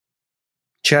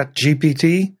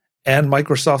ChatGPT, and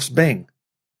Microsoft's Bing.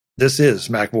 This is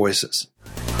MacVoices.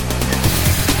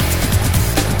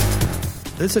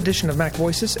 This edition of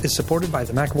MacVoices is supported by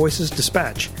the MacVoices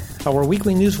Dispatch, our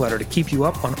weekly newsletter to keep you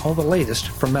up on all the latest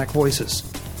from MacVoices.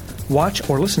 Watch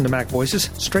or listen to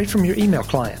MacVoices straight from your email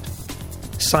client.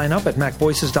 Sign up at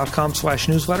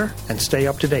macvoices.com/newsletter and stay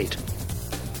up to date.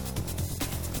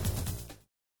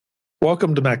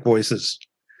 Welcome to MacVoices.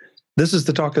 This is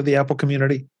the talk of the Apple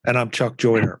community, and I'm Chuck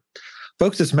Joyner.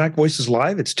 Folks, it's MacVoices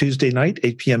Live. It's Tuesday night,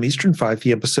 8 p.m. Eastern, 5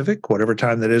 p.m. Pacific, whatever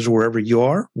time that is, wherever you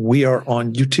are. We are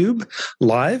on YouTube,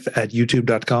 live at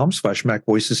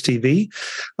youtube.com/MacVoicesTV.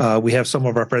 We have some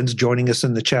of our friends joining us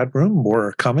in the chat room. More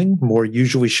are coming. More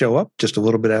usually show up just a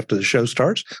little bit after the show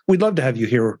starts. We'd love to have you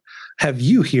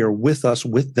here with us,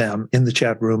 with them in the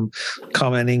chat room,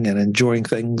 commenting and enjoying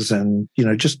things and,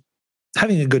 just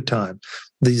having a good time.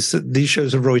 These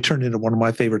shows have really turned into one of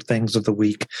my favorite things of the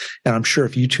week, and I'm sure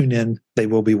if you tune in, they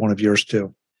will be one of yours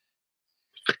too.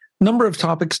 Number of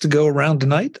topics to go around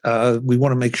tonight. We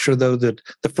want to make sure, though, that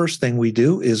the first thing we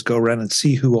do is go around and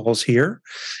see who all's here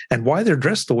and why they're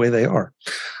dressed the way they are.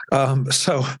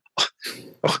 So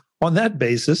on that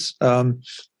basis,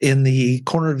 in the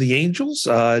corner of the angels,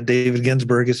 David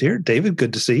Ginsburg is here. David,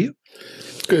 good to see you.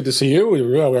 Good to see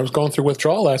you. I was going through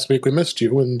withdrawal last week. We missed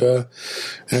you, and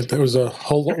it was a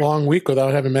whole long week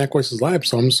without having MacVoices Live,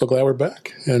 so I'm so glad we're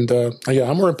back. And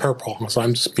I'm wearing purple, so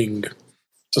I'm just being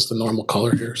just a normal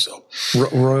color here. So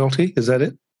royalty, is that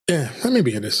it? Yeah,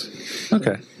 maybe it is.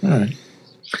 Okay, all right.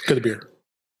 Good to be here.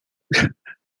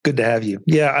 Good to have you.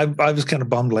 Yeah, I was kind of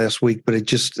bummed last week, but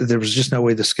there was just no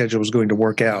way the schedule was going to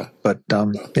work out. But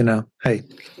hey,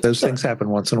 those things happen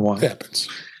once in a while. It happens.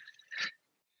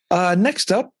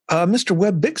 Next up, Mr.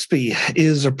 Webb Bixby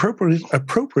is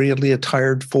appropriately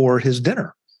attired for his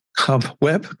dinner.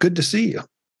 Webb, good to see you.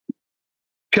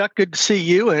 Chuck, good to see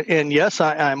you. And yes,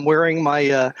 I'm wearing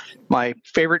my my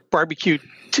favorite barbecue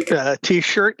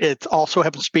T-shirt. It also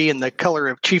happens to be in the color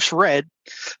of Chiefs red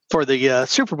for the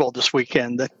Super Bowl this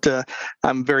weekend. That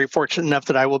I'm very fortunate enough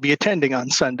that I will be attending on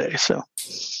Sunday. So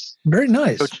very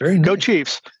nice. Go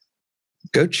Chiefs.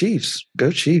 Go Chiefs.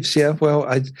 Go Chiefs. Yeah. Well,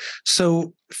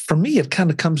 so for me, it kind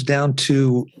of comes down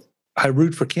to I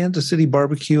root for Kansas City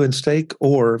barbecue and steak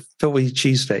or Philly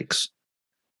cheesesteaks.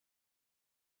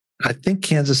 I think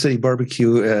Kansas City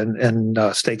barbecue and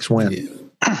steaks win.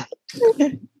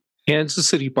 Kansas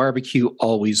City barbecue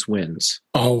always wins.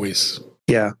 Always.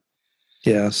 Yeah.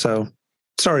 Yeah. So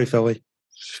sorry, Philly.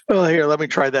 Well, here, let me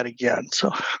try that again. So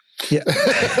yeah.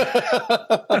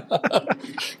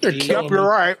 You're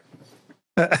right.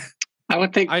 I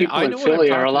would think people in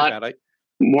Philly are a lot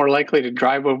more likely to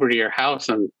drive over to your house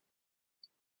and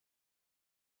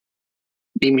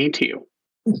be mean to you.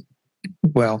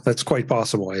 Well, that's quite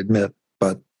possible, I admit,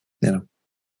 but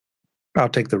I'll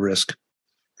take the risk.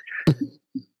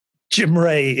 Jim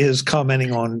Ray is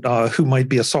commenting on who might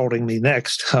be assaulting me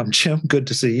next. Jim, good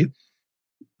to see you.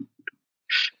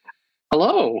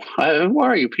 Hello, who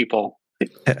are you people?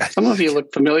 Some of you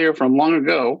look familiar from long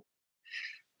ago.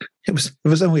 It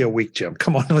was only a week, Jim.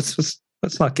 Come on, let's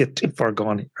not get too far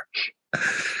gone here.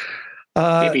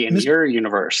 Maybe in your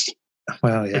universe.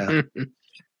 Well, yeah.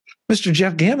 Mr.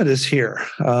 Jeff Gammett is here,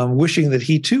 wishing that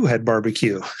he too had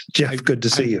barbecue. Jeff, good to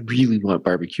see you. I really want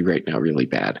barbecue right now, really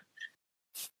bad.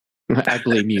 I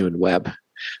blame you and Webb.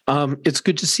 It's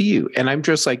good to see you, and I'm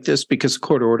dressed like this because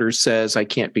court order says I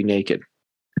can't be naked.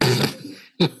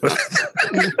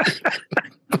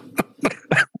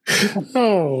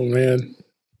 Oh man.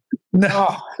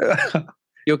 No.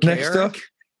 You okay, Next Eric?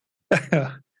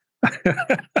 up.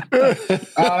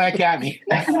 Oh, that got me.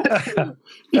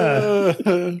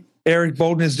 Eric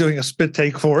Bolden is doing a spit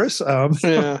take for us.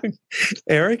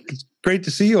 Eric, great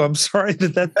to see you. I'm sorry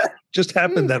that just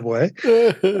happened that way.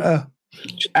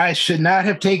 I should not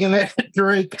have taken that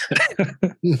drink.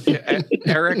 Yeah,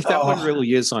 Eric, that one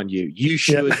really is on you. You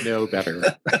should know better.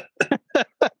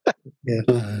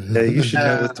 Yeah, you should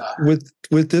know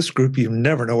with this group, you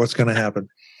never know what's going to happen.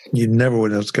 You never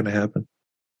know what's going to happen.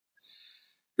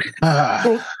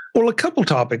 Well, a couple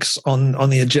topics on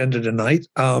the agenda tonight.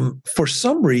 For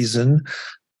some reason,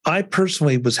 I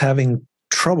personally was having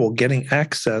trouble getting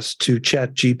access to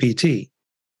ChatGPT.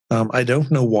 I don't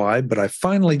know why, but I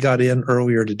finally got in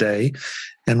earlier today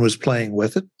and was playing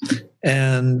with it.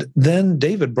 And then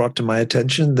David brought to my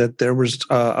attention that there was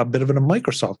a bit of a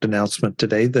Microsoft announcement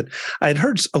today that I had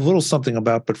heard a little something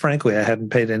about, but frankly, I hadn't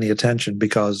paid any attention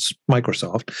because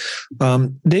Microsoft.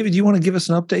 David, you want to give us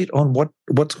an update on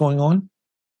what's going on?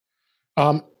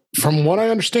 from what I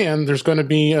understand, there's going to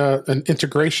be an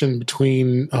integration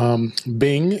between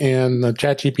Bing and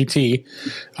ChatGPT.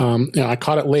 I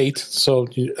caught it late, so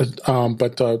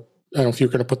but I don't know if you're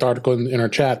going to put the article in our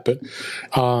chat, but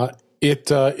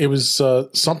it was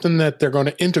something that they're going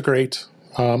to integrate.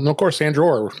 Of course, Andrew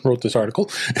Orr wrote this article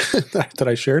that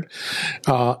I shared.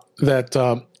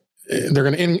 That they're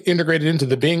going to integrate it into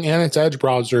the Bing and its Edge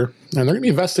browser, and they're going to be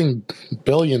investing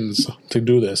billions to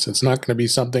do this. It's not going to be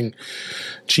something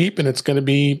cheap, and it's going to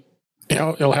be,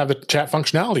 it'll have the chat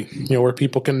functionality, where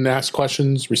people can ask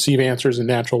questions, receive answers in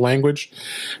natural language.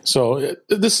 So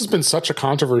this has been such a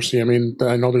controversy. I mean,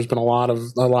 I know there's been a lot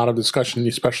of discussion,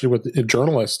 especially with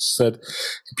journalists, that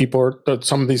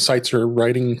some of these sites are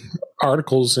writing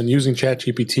articles and using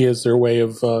ChatGPT as their way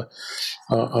of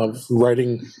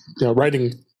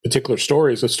writing particular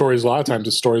stories. The stories, a lot of times,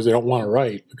 the stories they don't want to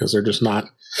write because they're just not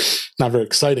very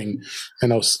exciting. I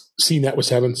know CNET was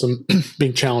having some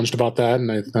being challenged about that,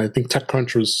 and I think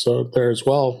TechCrunch was there as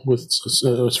well with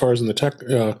as far as in the tech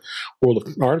world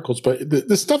of articles. But this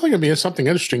is definitely going to be something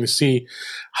interesting to see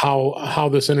how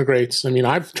this integrates. I mean,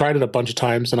 I've tried it a bunch of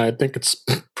times, and I think it's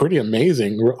pretty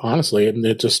amazing, honestly. And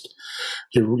it just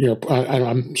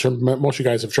I'm sure most of you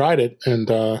guys have tried it,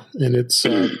 and it's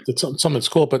something that's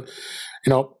cool, but.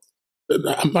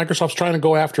 Microsoft's trying to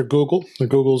go after Google. And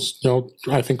Google's,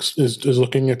 I think is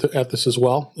looking at this as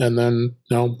well. And then,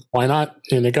 why not?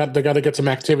 And they got to get some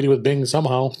activity with Bing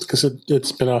somehow, because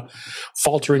it's been a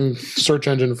faltering search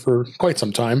engine for quite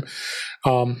some time.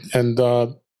 And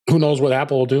who knows what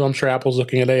Apple will do? I'm sure Apple's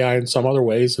looking at AI in some other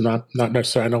ways, and not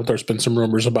necessarily. I know there's been some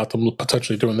rumors about them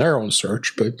potentially doing their own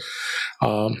search, but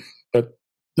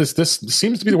This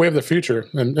seems to be the way of the future,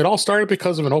 and it all started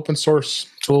because of an open source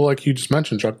tool like you just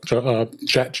mentioned,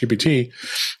 ChatGPT,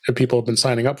 that people have been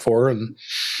signing up for, and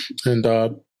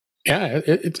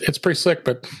it's pretty slick.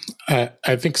 But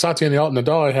I think Satya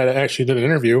Nadella actually did an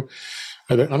interview.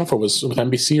 I don't know if it was with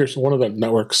NBC or one of the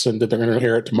networks, and they're going to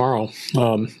air it tomorrow.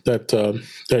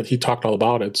 That he talked all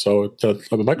about it. So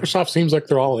Microsoft seems like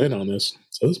they're all in on this.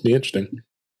 So this will be interesting.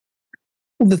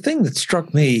 Well, the thing that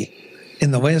struck me in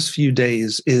the last few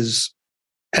days is,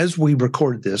 as we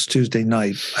record this Tuesday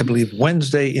night, I believe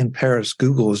Wednesday in Paris,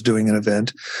 Google is doing an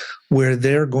event where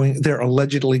they're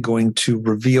allegedly going to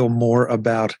reveal more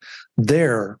about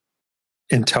their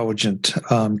intelligent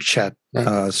chat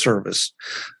service.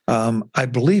 I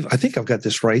think I've got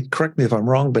this right. Correct me if I'm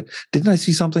wrong, but didn't I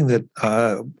see something that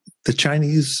the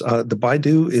Chinese, the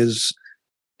Baidu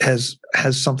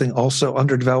has something also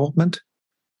under development?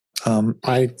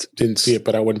 I didn't see it,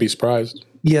 but I wouldn't be surprised.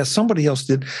 Yeah, somebody else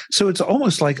did. So it's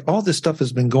almost like all this stuff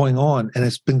has been going on, and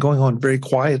it's been going on very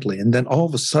quietly, and then all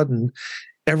of a sudden,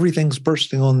 everything's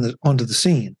bursting onto the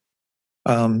scene.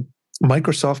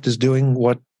 Microsoft is doing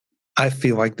what I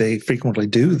feel like they frequently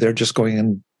do. They're just going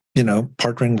and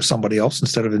partnering with somebody else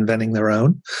instead of inventing their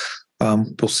own.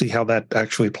 We'll see how that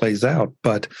actually plays out,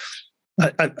 but.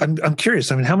 I'm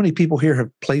curious. I mean, how many people here have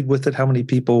played with it? How many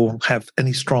people have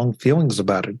any strong feelings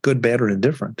about it, good, bad, or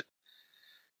indifferent?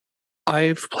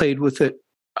 I've played with it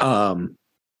a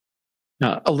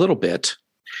little bit,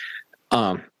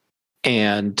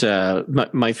 and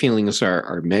my feelings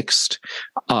are mixed.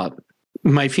 I'm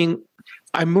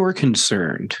more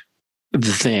concerned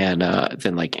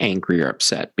than like angry or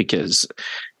upset, because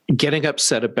getting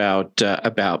upset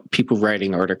about people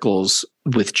writing articles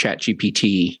with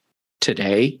ChatGPT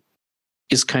today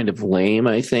is kind of lame,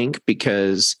 I think,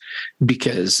 because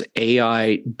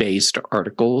AI-based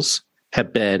articles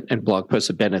and blog posts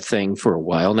have been a thing for a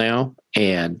while now,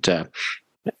 and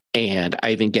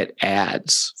I even get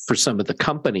ads for some of the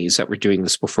companies that were doing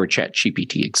this before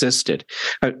ChatGPT existed.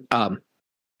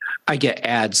 I get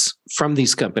ads from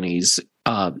these companies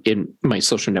in my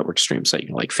social network stream site,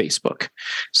 like Facebook.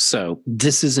 So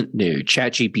this isn't new.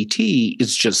 ChatGPT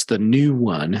is just the new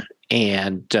one.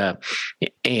 And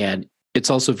it's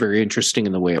also very interesting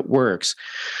in the way it works.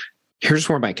 Here's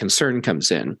where my concern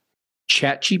comes in.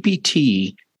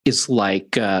 ChatGPT is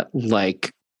like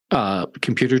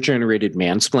computer-generated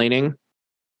mansplaining.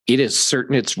 It is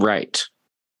certain it's right,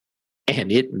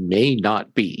 and it may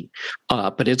not be,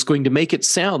 but it's going to make it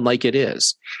sound like it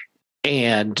is.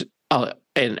 And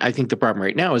I think the problem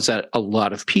right now is that a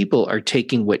lot of people are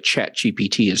taking what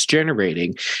ChatGPT is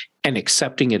generating and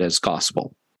accepting it as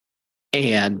gospel.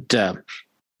 And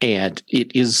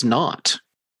it is not.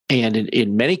 And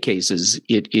in many cases,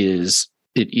 it is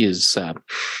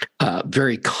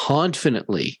very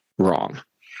confidently wrong.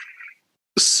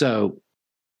 So,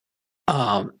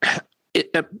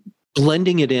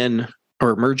 blending it in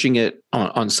or merging it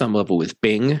on some level with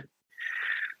Bing,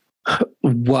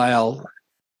 while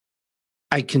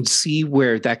I can see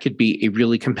where that could be a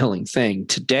really compelling thing.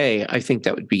 Today, I think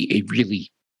that would be a really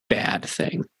bad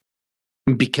thing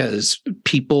because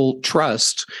people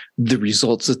trust the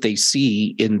results that they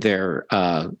see in their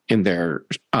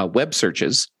web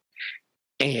searches.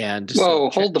 And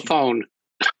hold the phone.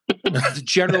 The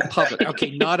general public.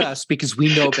 Okay, not us, because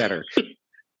we know better.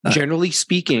 Generally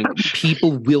speaking,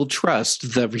 people will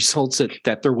trust the results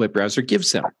that their web browser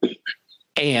gives them.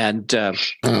 And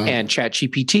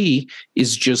ChatGPT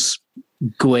is just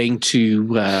going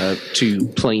to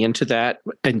play into that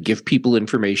and give people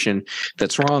information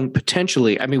that's wrong,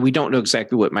 potentially. I mean, we don't know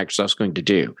exactly what Microsoft's going to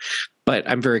do, but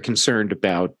I'm very concerned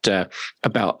about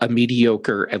a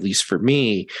mediocre, at least for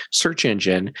me, search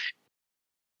engine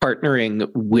partnering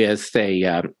with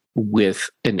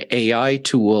an AI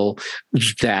tool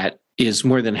that is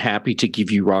more than happy to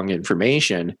give you wrong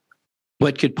information.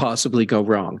 What could possibly go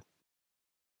wrong?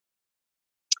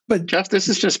 But Jeff, this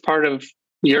is just part of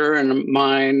your and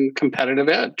mine competitive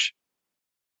edge.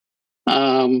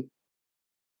 On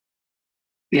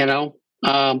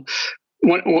the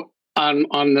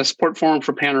support forum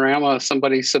for Panorama,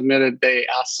 somebody submitted, they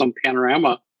asked some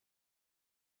Panorama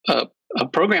a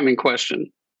programming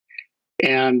question.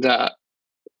 And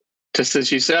just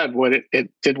as you said, what it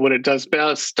did what it does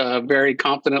best, very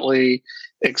confidently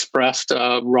expressed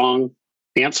a wrong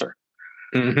answer.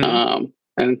 Mm-hmm.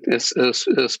 And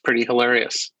it's pretty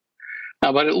hilarious.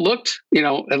 But it looked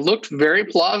very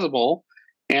plausible.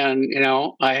 And,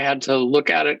 I had to look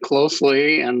at it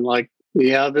closely and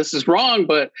this is wrong.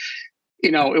 But,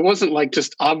 it wasn't like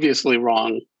just obviously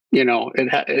wrong.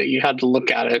 You had to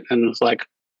look at it and it's like,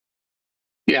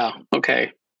 yeah,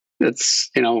 okay. It's,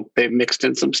 they mixed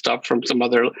in some stuff from some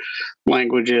other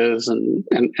languages and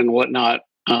whatnot.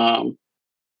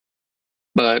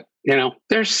 But,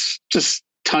 there's just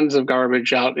tons of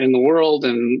garbage out in the world,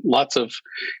 and lots of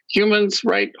humans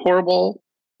write horrible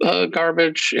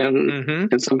garbage, and mm-hmm.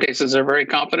 in some cases are very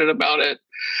confident about it.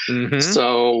 Mm-hmm.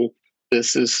 So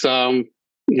this is,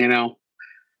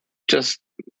 just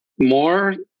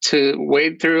more to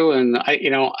wade through. And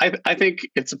I think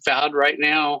it's a fad right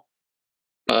now,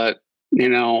 but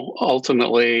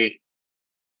ultimately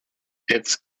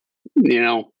it's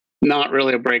not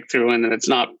really a breakthrough, and it's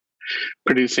not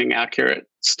producing accurate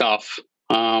stuff.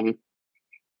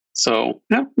 So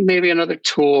maybe another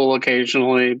tool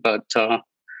occasionally, but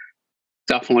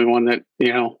definitely one that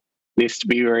needs to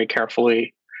be very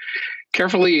carefully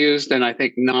used. And I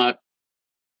think not,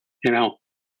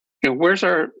 where's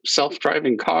our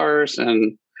self-driving cars?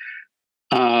 And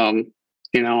I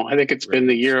think it's been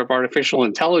the year of artificial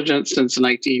intelligence since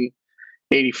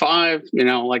 1985.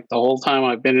 Like the whole time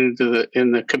I've been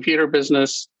in the computer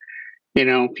business.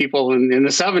 People in the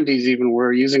 70s even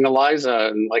were using Eliza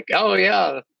and oh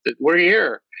yeah, we're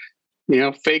here.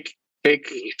 Fake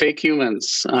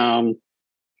humans. I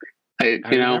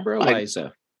remember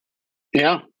Eliza.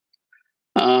 Yeah.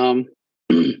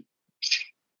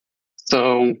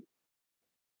 So.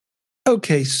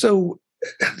 Okay, so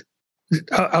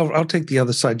I'll take the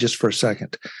other side just for a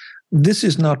second. This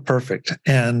is not perfect,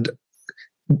 and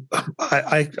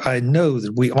I know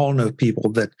that we all know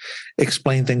people that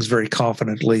explain things very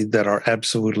confidently that are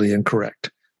absolutely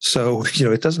incorrect. So,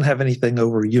 it doesn't have anything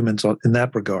over humans in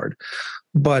that regard.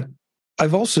 But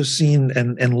I've also seen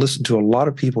and listened to a lot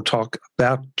of people talk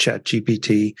about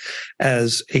ChatGPT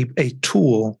as a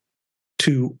tool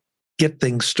to get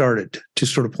things started, to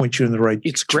sort of point you in the right direction.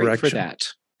 It's great for that.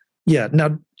 Yeah.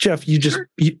 Now, Jeff, you just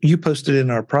you posted in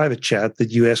our private chat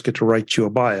that you asked it to write you a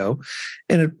bio,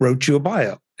 and it wrote you a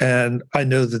bio. And I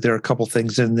know that there are a couple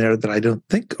things in there that I don't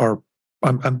think are,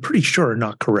 I'm pretty sure are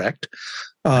not correct.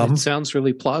 It sounds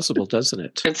really plausible, doesn't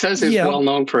it? It says he's well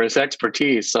known for his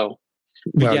expertise. So,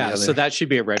 so that should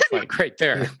be a red flag right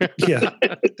there. Yeah.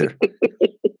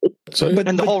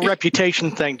 And the whole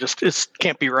reputation thing just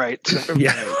can't be right. So.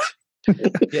 Yeah.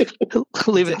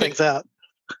 Leaving things out.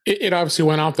 It obviously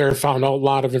went out there and found out a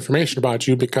lot of information about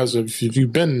you because of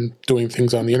you've been doing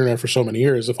things on the internet for so many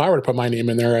years. If I were to put my name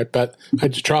in there, I bet I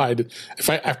just tried.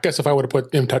 I guess if I would have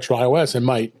put InTouch iOS, I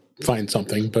might find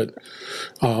something. But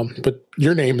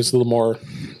your name is a little more.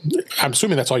 I'm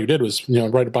assuming that's all you did was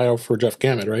write a bio for Jeff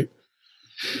Gamet, right?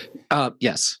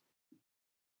 Yes.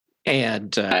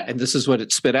 And this is what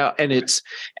it spit out, and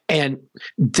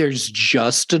there's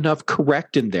just enough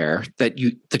correct in there that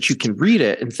you can read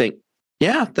it and think,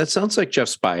 yeah, that sounds like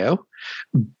Jeff's bio,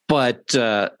 but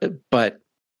there's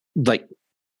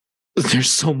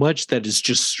so much that is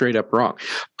just straight up wrong.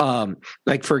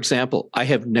 For example, I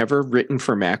have never written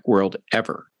for Macworld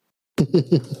ever.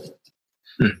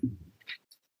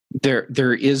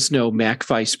 There is no Mac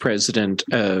vice president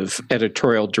of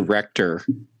editorial director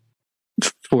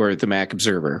for the Mac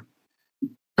Observer.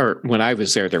 Or when I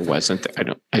was there wasn't.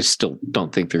 I still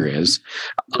don't think there is.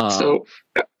 So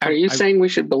are you saying we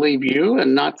should believe you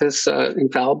and not this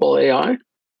infallible AI?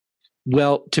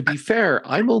 Well, to be fair,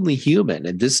 I'm only human,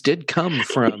 and this did come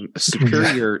from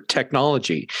superior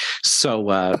technology.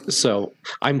 So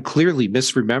I'm clearly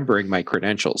misremembering my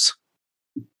credentials.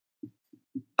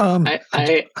 I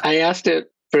asked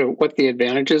it for what the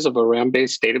advantages of a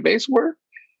RAM-based database were,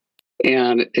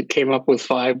 and it came up with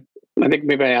 5. I think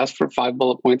maybe I asked for 5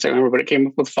 bullet points, I remember, but it came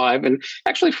up with 5, and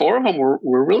actually 4 of them were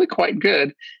really quite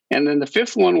good. And then the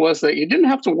 5th one was that you didn't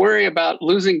have to worry about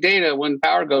losing data when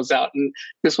power goes out, and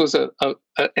this was an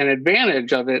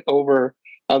advantage of it over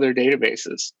other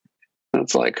databases. And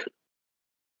it's like,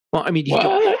 well, I mean, you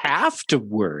don't have to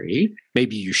worry.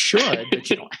 Maybe you should, but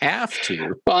you don't have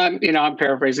to. Well, I'm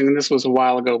paraphrasing, and this was a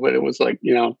while ago, but it was like,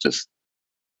 just.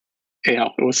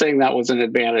 It was saying that was an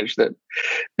advantage, that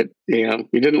you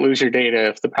didn't lose your data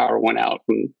if the power went out,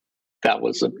 and that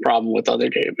was a problem with other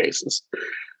databases.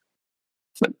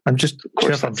 But I'm just, of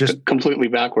course, Jeff, I'm just completely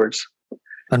backwards.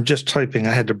 I'm just typing.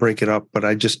 I had to break it up, but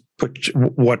I just put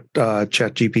what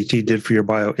ChatGPT did for your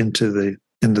bio into the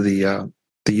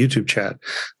YouTube chat,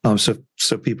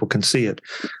 so people can see it.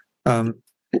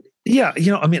 Yeah,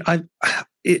 I mean,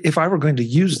 if I were going to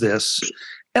use this,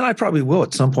 and I probably will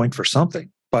at some point for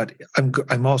something, but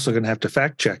I'm also going to have to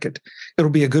fact check it.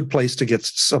 It'll be a good place to get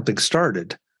something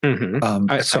started. Mm-hmm.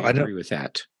 I agree with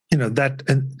that.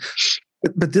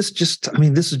 But this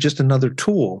is just another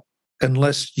tool,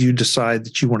 unless you decide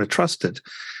that you want to trust it.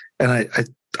 And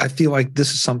I feel like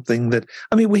this is something that,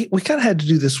 we kind of had to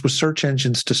do this with search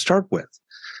engines to start with.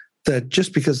 That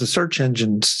just because the search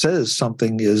engine says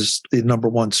something is the number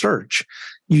one search,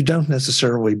 you don't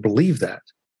necessarily believe that,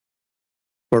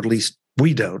 or at least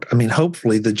we don't.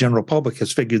 Hopefully the general public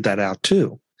has figured that out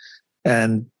too.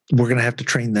 And we're going to have to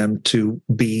train them to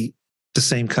be the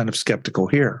same kind of skeptical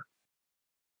here.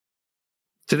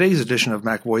 Today's edition of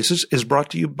MacVoices is brought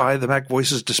to you by the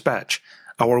MacVoices Dispatch,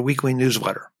 our weekly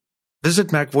newsletter. Visit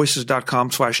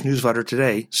macvoices.com/newsletter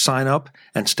today, sign up,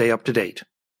 and stay up to date.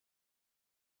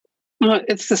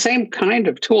 It's the same kind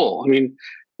of tool.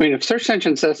 If search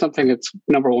engine says something, it's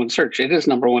number one search. It is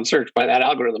number one search by that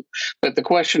algorithm. But the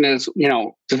question is,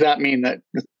 does that mean that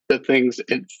the things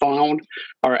it found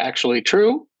are actually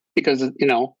true? Because,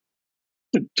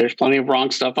 there's plenty of wrong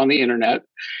stuff on the internet.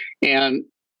 And,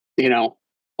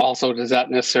 also, does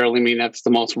that necessarily mean that's the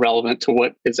most relevant to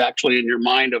what is actually in your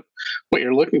mind of what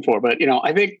you're looking for? But,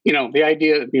 I think, the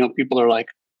idea that, people are like,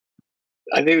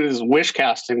 I think this is wish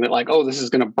casting that like, oh, this is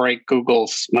going to break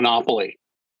Google's monopoly.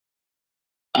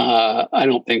 I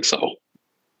don't think so.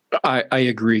 I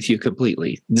agree with you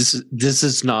completely. This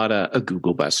is not a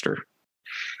Google buster.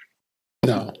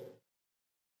 No.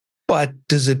 But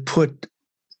does it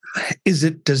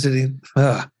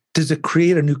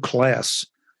create a new class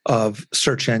of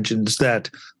search engines that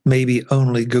maybe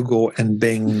only Google and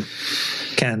Bing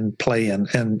can play in?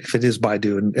 And if it is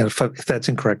Baidu, and if that's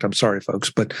incorrect, I'm sorry,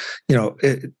 folks. But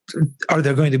are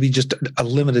there going to be just a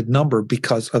limited number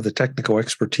because of the technical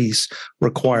expertise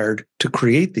required to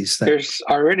create these things? There's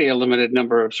already a limited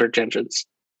number of search engines,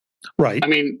 right?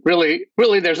 Really,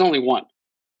 there's only one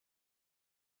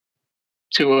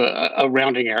to a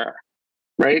rounding error,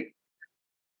 right?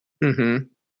 Mm-hmm.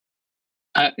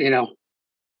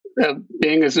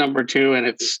 Bing is number 2, and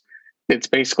it's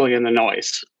basically in the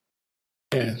noise.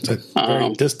 Yeah, it's a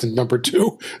very distant number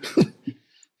 2.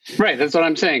 Right, that's what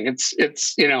I'm saying.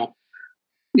 It's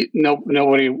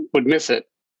nobody would miss it,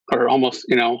 or almost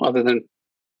other than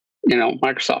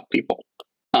Microsoft people.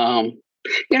 And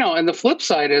the flip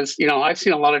side is I've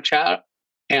seen a lot of chat,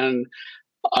 and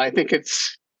I think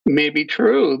it's maybe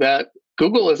true that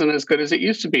Google isn't as good as it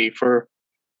used to be for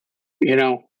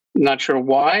not sure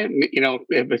why,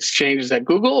 if it's changes at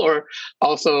Google or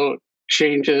also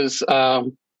changes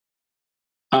in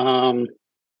the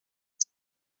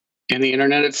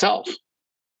internet itself.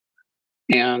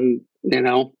 And,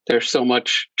 there's so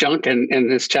much junk, and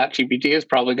this ChatGPT is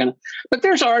probably going to, but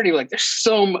there's already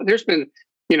there's been,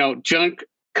 junk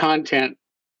content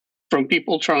from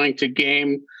people trying to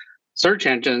game search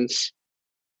engines,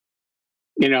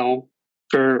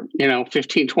 for,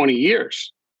 15, 20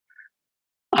 years.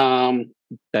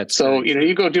 That's so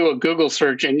you go do a Google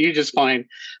search and you just find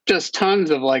just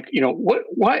tons of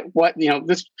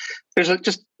this. There's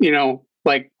just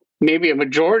maybe a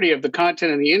majority of the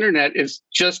content on the internet is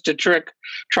just to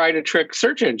try to trick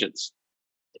search engines,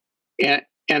 and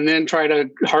then try to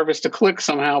harvest a click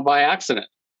somehow by accident.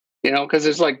 Because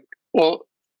there's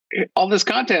all this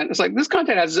content. It's like, this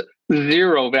content has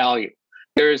zero value.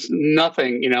 There's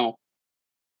nothing,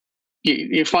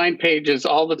 you find pages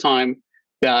all the time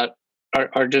that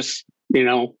are just,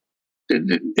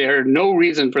 there are no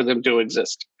reason for them to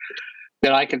exist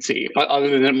that I can see, other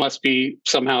than it must be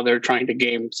somehow they're trying to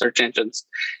game search engines.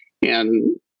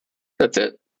 And that's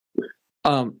it.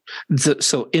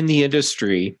 So in the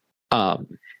industry,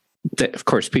 of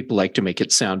course, people like to make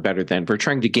it sound better than we're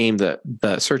trying to game the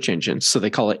search engines. So they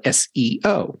call it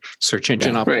SEO, search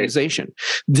engine optimization. Right.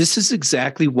 This is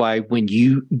exactly why when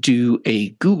you do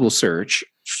a Google search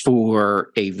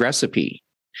for a recipe,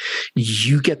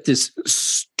 you get this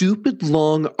stupid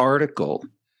long article.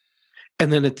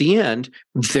 And then at the end,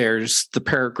 there's the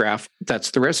paragraph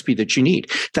that's the recipe that you need.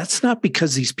 That's not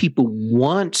because these people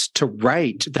want to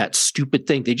write that stupid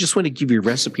thing. They just want to give you a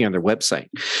recipe on their website.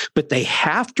 But they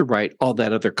have to write all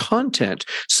that other content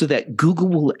so that Google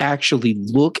will actually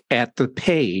look at the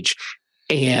page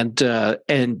and then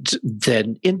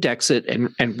index it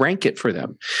and rank it for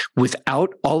them.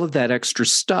 Without all of that extra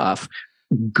stuff,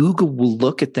 Google will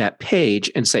look at that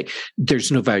page and say,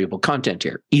 there's no valuable content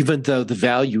here, even though the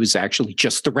value is actually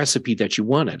just the recipe that you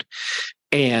wanted.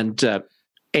 And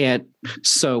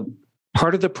so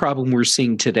part of the problem we're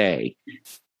seeing today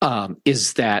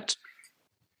is that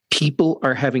people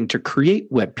are having to create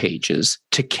web pages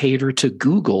to cater to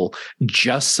Google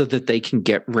just so that they can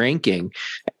get ranking.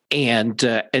 And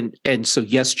so,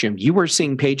 yes, Jim, you are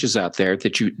seeing pages out there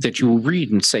that you will read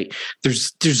and say,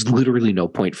 there's literally no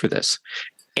point for this.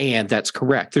 And that's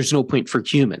correct. There's no point for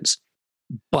humans.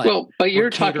 But you're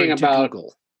talking about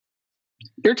Google.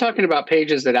 You're talking about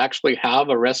pages that actually have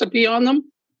a recipe on them.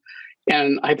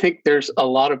 And I think there's a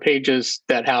lot of pages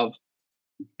that have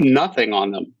nothing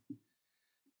on them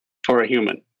for a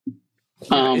human.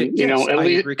 At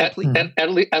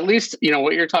least,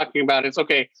 what you're talking about is,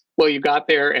 okay, well, you got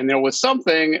there and there was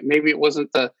something, maybe it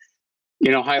wasn't the,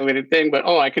 highlighted thing, but,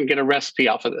 I can get a recipe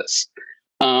off of this.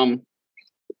 So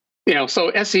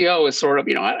SEO is sort of,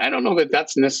 I don't know that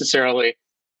that's necessarily,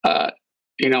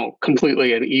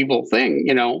 completely an evil thing,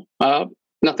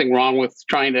 nothing wrong with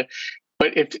trying to,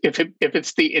 but if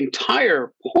it's the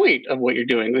entire point of what you're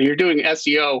doing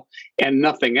SEO and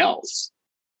nothing else,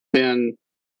 then,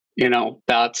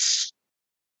 that's,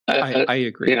 I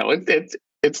agree.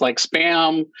 It's like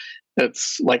spam.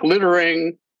 It's like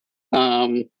littering.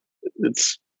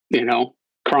 It's,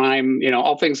 crime,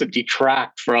 all things that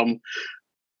detract from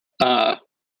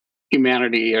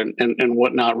humanity and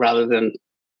whatnot rather than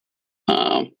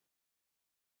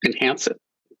enhance it.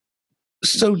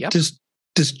 So does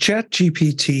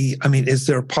ChatGPT, is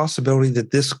there a possibility that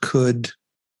this could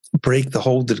break the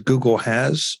hold that Google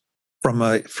has from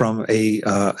an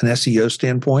SEO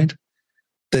standpoint?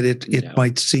 That it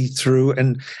might see through,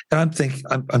 and I'm talking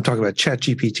about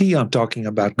ChatGPT. I'm talking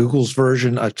about Google's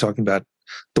version. I'm talking about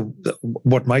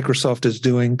what Microsoft is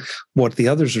doing, what the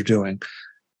others are doing.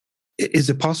 Is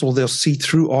it possible they'll see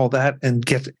through all that and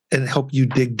help you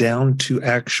dig down to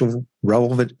actual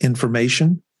relevant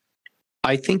information?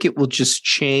 I think it will just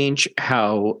change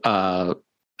how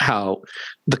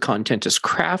the content is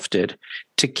crafted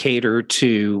to cater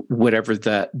to whatever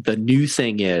the new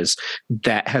thing is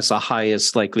that has the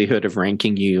highest likelihood of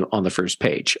ranking you on the first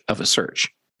page of a search.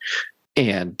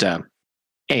 And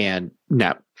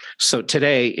now, so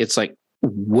today it's like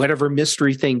whatever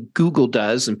mystery thing Google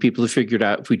does, and people have figured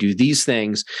out if we do these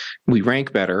things, we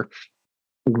rank better.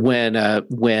 When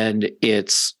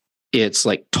it's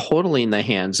like totally in the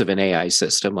hands of an AI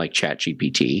system like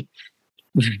ChatGPT,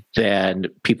 then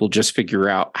people just figure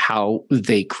out how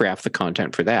they craft the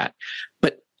content for that.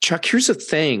 But Chuck, here's a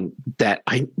thing that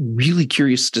I'm really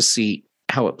curious to see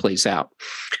how it plays out.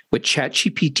 What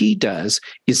ChatGPT does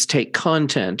is take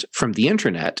content from the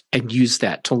internet and use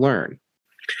that to learn.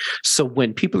 So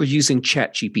when people are using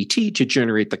ChatGPT to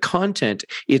generate the content,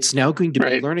 it's now going to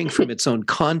be learning from its own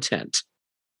content.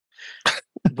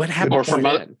 What happens from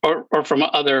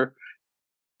other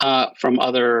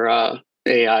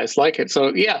AIs like it.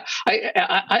 So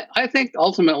I think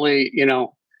ultimately,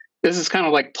 this is kind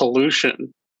of like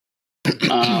pollution,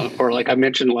 or like I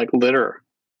mentioned, like litter.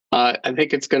 I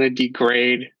think it's going to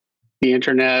degrade the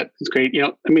internet. It's great.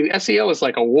 SEO is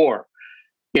like a war,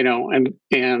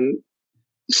 and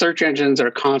search engines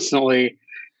are constantly,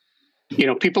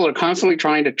 people are constantly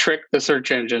trying to trick the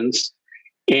search engines.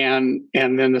 And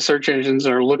then the search engines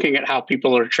are looking at how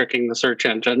people are tricking the search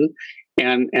engine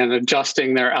and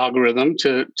adjusting their algorithm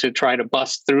to try to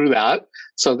bust through that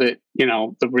so that,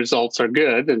 the results are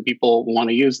good and people want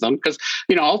to use them. Because,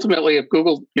 ultimately, if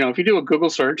Google, if you do a Google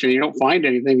search and you don't find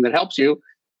anything that helps you,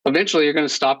 eventually you're going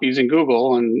to stop using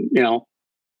Google and,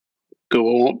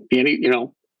 Google won't be any,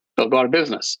 they'll go out of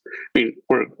business. I mean,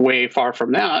 we're way far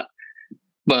from that,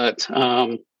 but,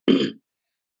 and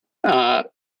I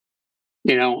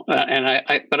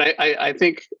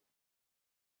think,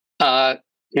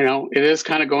 it is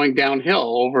kind of going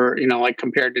downhill over, like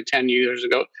compared to 10 years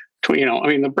ago.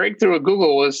 The breakthrough of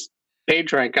Google was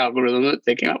PageRank algorithm that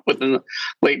they came up with in the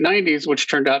late 90s, which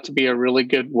turned out to be a really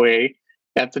good way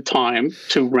at the time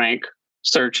to rank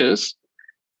searches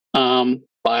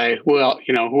by who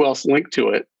else linked to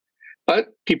it. But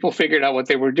people figured out what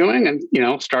they were doing and,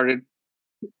 started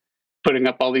putting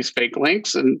up all these fake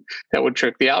links, and that would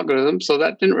trick the algorithm. So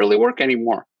that didn't really work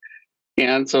anymore.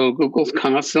 And so Google's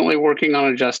constantly working on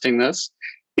adjusting this.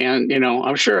 And,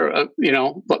 I'm sure,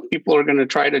 people are going to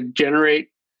try to generate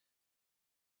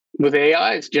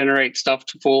stuff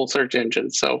to fool search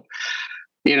engines. So,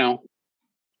 the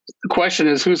question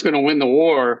is, who's going to win the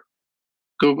war,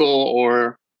 Google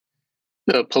or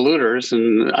the polluters?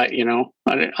 And, I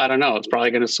don't know. It's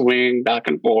probably going to swing back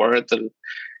and forth.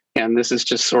 And this is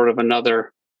just sort of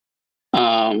another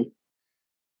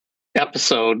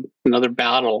episode, another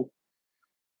battle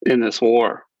in this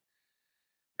war.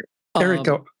 Eric,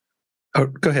 go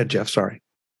ahead, Jeff. Sorry.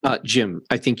 Jim,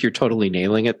 I think you're totally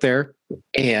nailing it there.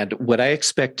 And what I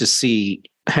expect to see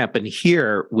happen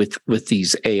here with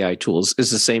these AI tools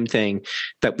is the same thing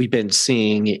that we've been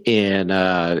seeing in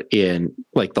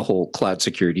like the whole cloud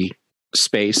security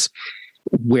space,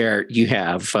 where you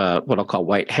have what I'll call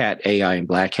white hat AI and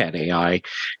black hat AI,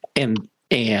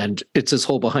 and it's this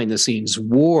whole behind the scenes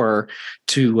war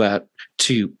to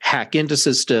hack into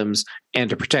systems and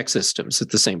to protect systems at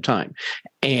the same time.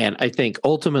 And I think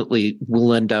ultimately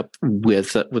we'll end up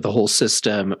with a whole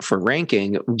system for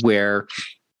ranking where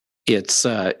it's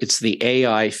the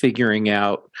AI figuring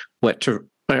out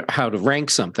how to rank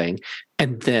something,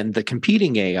 and then the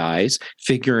competing AIs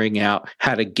figuring out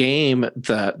how to game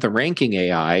the ranking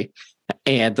AI,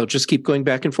 and they'll just keep going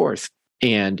back and forth.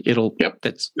 And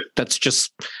that's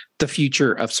just the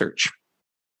future of search.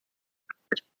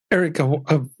 Eric, I'm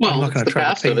not going to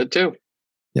try to paste it too.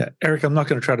 Yeah, Eric, I'm not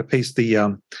going to try to paste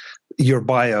your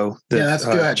bio. That's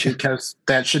good because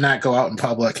that should not go out in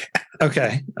public.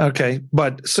 Okay,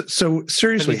 but so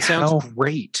seriously, it sounds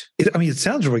great. It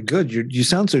sounds really good. You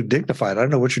sound so dignified. I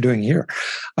don't know what you're doing here,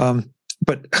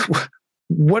 but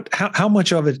how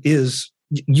much of it is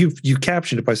you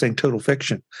captioned it by saying total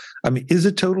fiction? I mean, is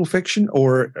it total fiction,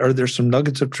 or are there some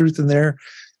nuggets of truth in there,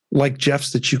 like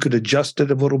Jeff's, that you could adjust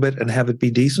it a little bit and have it be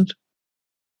decent?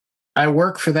 I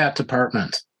work for that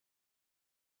department.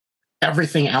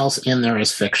 Everything else in there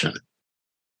is fiction.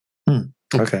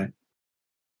 Okay.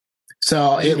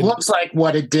 So it looks like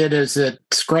what it did is it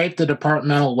scraped the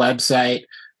departmental website,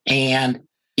 and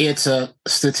it's a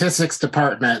statistics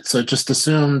department, so it just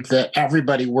assumed that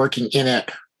everybody working in it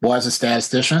was a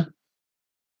statistician,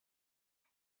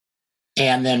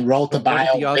 and then wrote the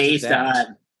bio based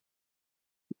on.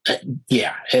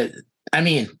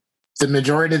 The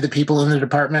majority of the people in the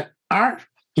department are,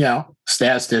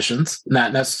 statisticians,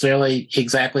 not necessarily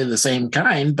exactly the same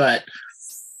kind, but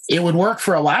it would work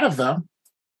for a lot of them.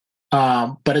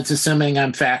 But it's assuming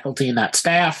I'm faculty, not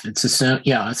staff.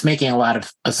 It's making a lot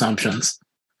of assumptions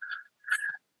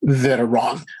that are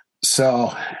wrong.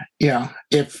 So,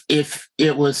 if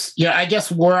it was, I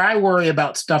guess where I worry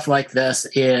about stuff like this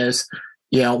is,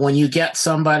 when you get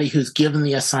somebody who's given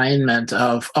the assignment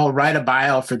of, write a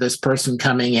bio for this person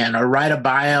coming in, or write a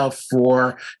bio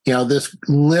for, this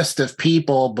list of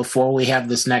people before we have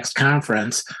this next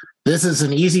conference, this is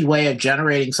an easy way of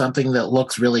generating something that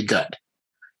looks really good.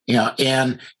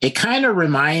 And it kind of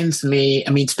reminds me,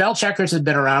 spell checkers have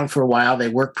been around for a while. They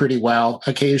work pretty well.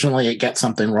 Occasionally it gets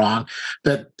something wrong,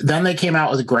 but then they came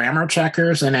out with grammar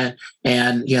checkers, and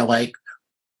like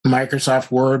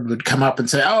Microsoft Word would come up and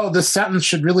say, this sentence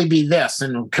should really be this,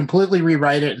 and completely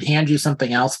rewrite it and hand you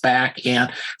something else back. And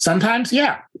sometimes,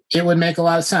 it would make a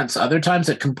lot of sense. Other times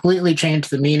it completely changed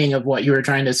the meaning of what you were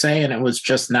trying to say, and it was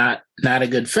just not a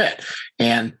good fit.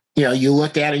 And, you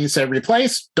looked at it and you said,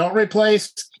 replace, don't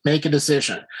replace, make a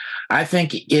decision. I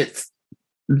think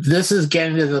this is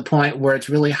getting to the point where it's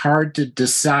really hard to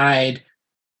decide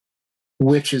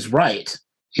which is right.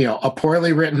 A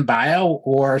poorly written bio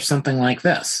or something like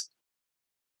this.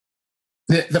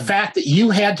 The fact that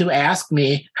you had to ask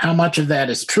me how much of that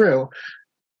is true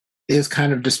is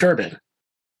kind of disturbing.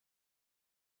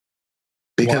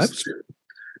 Because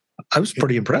I was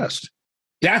pretty impressed.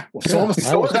 Yeah, so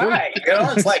was I.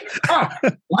 It's like,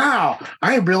 wow,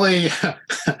 I really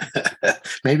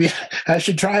maybe I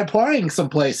should try applying some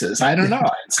places. I don't know.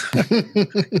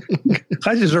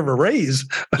 I deserve a raise.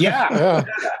 Yeah.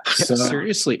 So,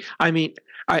 seriously,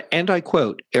 I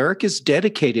quote, Eric is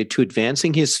dedicated to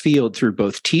advancing his field through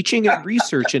both teaching and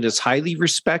research and is highly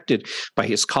respected by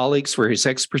his colleagues for his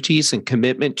expertise and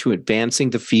commitment to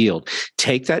advancing the field.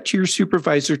 Take that to your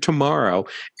supervisor tomorrow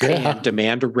and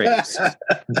demand a raise.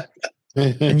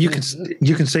 And you can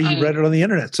say you read it on the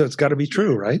internet, so it's got to be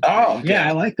true, right? Oh, yeah,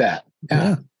 I like that.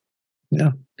 Yeah.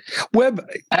 Webb,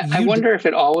 I wonder if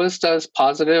it always does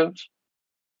positive.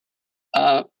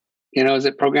 Is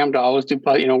it programmed to always do?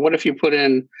 What if you put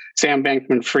in Sam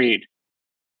Bankman-Fried?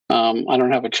 I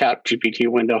don't have a ChatGPT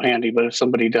window handy, but if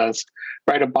somebody does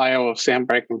write a bio of Sam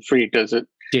Bankman-Fried, does it?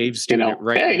 Dave's doing it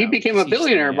right now. He became a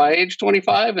billionaire by age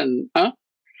 25, and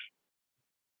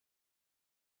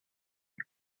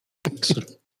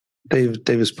Dave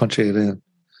is punching it in.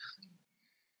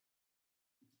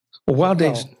 Well, while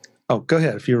Dave's, go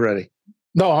ahead if you're ready.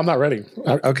 No, I'm not ready.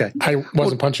 Okay, I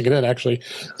wasn't punching it in actually.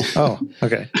 Oh,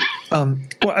 okay.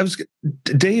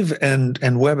 Dave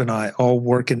and Webb and I all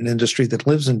work in an industry that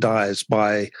lives and dies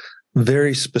by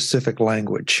very specific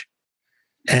language,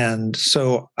 and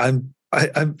so I'm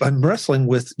wrestling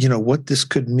with what this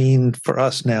could mean for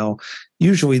us now.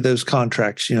 Usually, those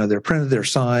contracts, they're printed, they're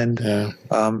signed,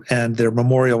 and they're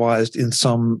memorialized in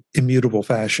some immutable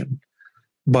fashion.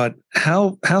 But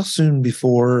how soon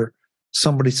before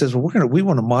somebody says, well, we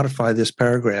want to modify this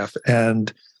paragraph,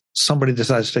 and somebody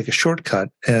decides to take a shortcut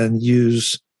and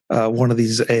use one of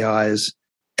these AIs,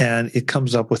 and it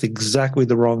comes up with exactly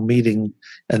the wrong meaning,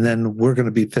 and then we're going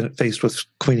to be faced with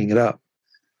cleaning it up.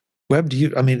 Webb,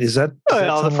 is that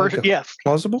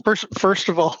plausible? First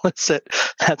of all,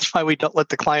 that's why we don't let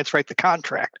the clients write the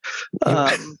contract.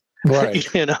 Right.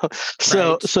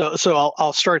 So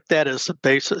I'll start that as the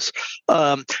basis.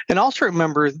 And also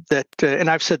remember that, and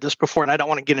I've said this before, and I don't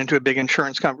want to get into a big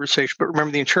insurance conversation, but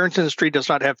remember the insurance industry does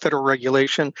not have federal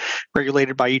regulation,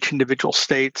 regulated by each individual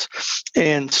states.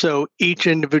 And so each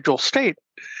individual state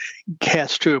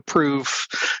has to approve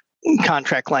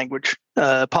contract language,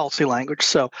 policy language.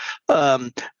 So,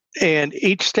 and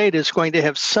each state is going to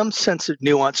have some sense of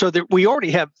nuance. So that we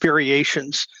already have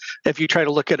variations. If you try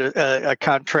to look at a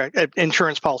contract, an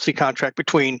insurance policy contract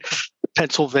between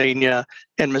Pennsylvania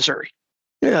and Missouri,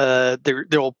 there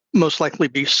will most likely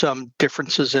be some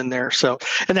differences in there. So,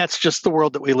 and that's just the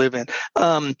world that we live in.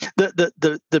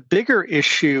 The bigger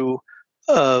issue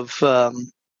of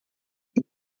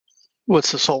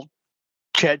what's this whole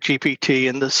ChatGPT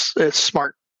and this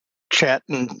smart chat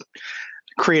and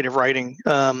creative writing.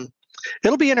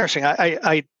 It'll be interesting.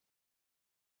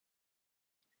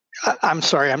 I'm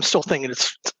sorry. I'm still thinking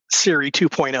it's Siri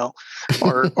 2.0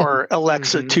 or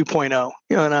Alexa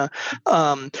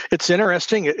 2.0. It's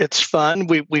interesting. It's fun.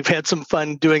 We've had some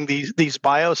fun doing these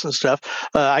bios and stuff.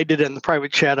 I did it in the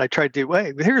private chat. I tried to.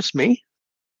 Hey, here's me.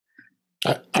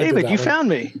 David, you found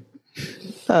me.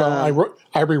 Well,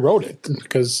 I rewrote it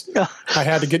because I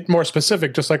had to get more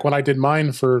specific. Just like when I did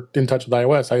mine for In Touch with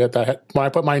iOS, when I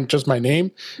put just my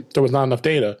name, there was not enough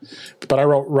data. But I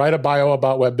write a bio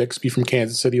about Webb Bixby from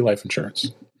Kansas City Life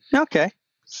Insurance. Okay, and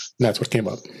that's what came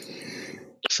up.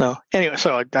 So anyway, it's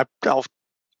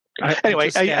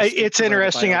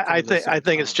interesting. I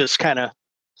think it's just kind of.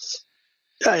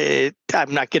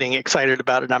 I'm not getting excited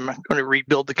about it. I'm going to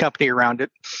rebuild the company around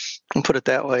it and put it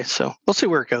that way. So we'll see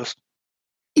where it goes.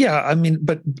 Yeah,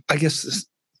 but I guess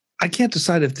I can't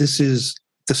decide if this is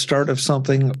the start of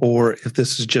something or if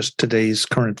this is just today's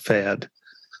current fad.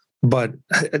 But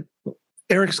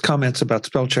Eric's comments about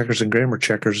spell checkers and grammar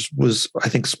checkers was, I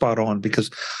think, spot on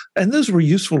and those were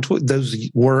useful. Those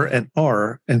were and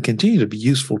are and continue to be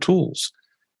useful tools.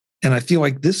 And I feel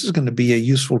like this is going to be a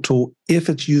useful tool if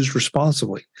it's used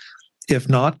responsibly. If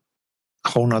not, a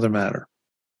whole nother matter.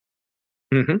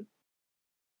 Mm-hmm.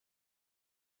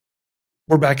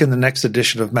 We're back in the next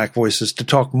edition of MacVoices to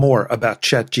talk more about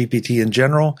ChatGPT in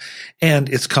general and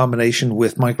its combination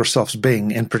with Microsoft's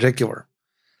Bing in particular.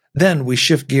 Then we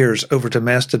shift gears over to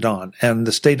Mastodon and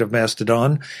the state of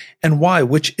Mastodon and why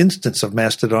which instance of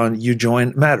Mastodon you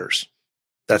join matters.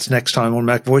 That's next time on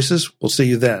MacVoices. We'll see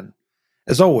you then.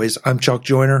 As always, I'm Chuck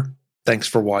Joyner. Thanks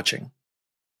for watching.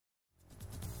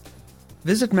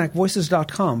 Visit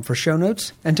MacVoices.com for show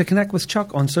notes and to connect with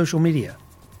Chuck on social media.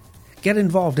 Get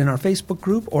involved in our Facebook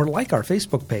group or like our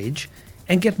Facebook page,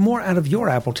 and get more out of your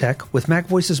Apple tech with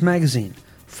MacVoices Magazine,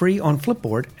 free on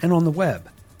Flipboard and on the web.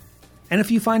 And if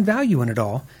you find value in it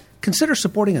all, consider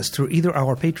supporting us through either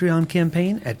our Patreon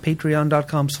campaign at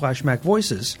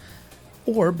patreon.com/MacVoices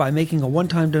or by making a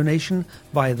one-time donation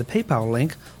via the PayPal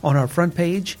link on our front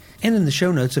page and in the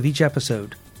show notes of each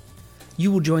episode.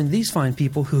 You will join these fine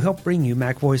people who help bring you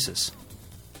MacVoices.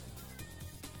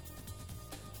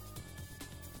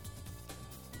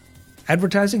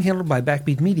 Advertising handled by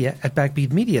Backbeat Media at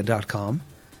backbeatmedia.com.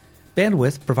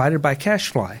 Bandwidth provided by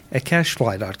CacheFly at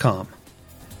cachefly.com.